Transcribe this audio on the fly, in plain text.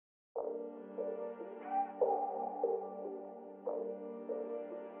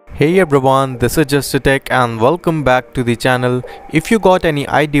Hey everyone, this is Just a Tech and welcome back to the channel. If you got any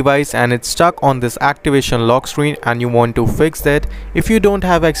iDevice and it's stuck on this activation lock screen and you want to fix that, if you don't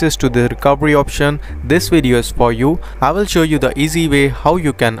have access to the recovery option, this video is for you. I will show you the easy way how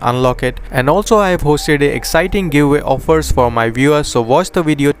you can unlock it, and also I have hosted a exciting giveaway offers for my viewers, so watch the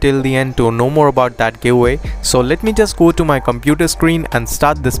video till the end to know more about that giveaway. So let me just go to my computer screen and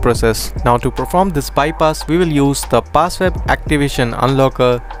start this process. Now to perform this bypass, we will use the PassFab Activation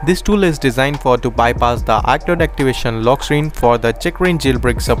Unlocker. This tool is designed to bypass the iCloud activation lock screen for the Taurine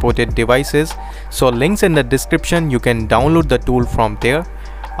jailbreak supported devices. So links in the description, you can download the tool from there.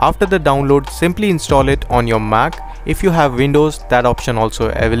 After the download, simply install it on your Mac. If you have Windows, that option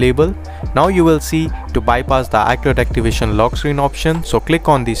also available. Now you will see to bypass the iCloud activation lock screen option, so click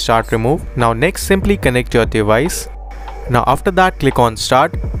on the start remove. Now next, simply connect your device. Now after that, click on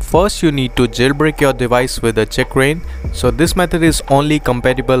start. First you need to jailbreak your device with the Taurine. So this method is only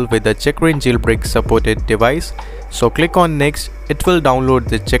compatible with the Taurine jailbreak supported device. So click on next. It will download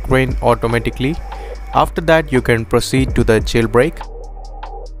the Taurine automatically. After that, you can proceed to the jailbreak.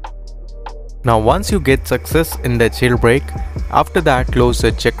 Now once you get success in the jailbreak, after that close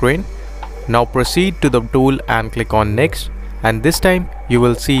the Taurine. Now proceed to the tool and click on next. And this time you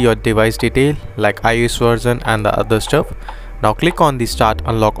will see your device detail like iOS version and the other stuff. Now click on the start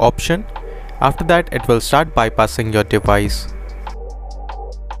unlock option. After that, it will start bypassing your device.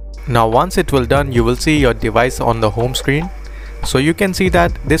 Now once it will done, you will see your device on the home screen. So you can see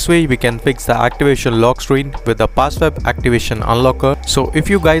that this way we can fix the activation lock screen with the PassFab Activation Unlocker. So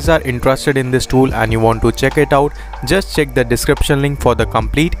if you guys are interested in this tool and you want to check it out, just check the description link for the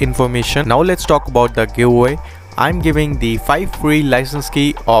complete information. Now let's talk about the giveaway. I'm giving the 5 free license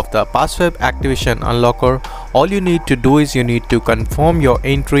key of the PassFab Activation Unlocker. All you need to do is you need to confirm your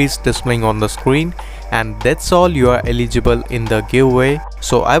entries displaying on the screen, and that's all. You are eligible in the giveaway.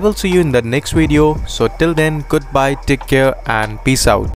 So I will see you in the next video. So till then, goodbye, take care and peace out.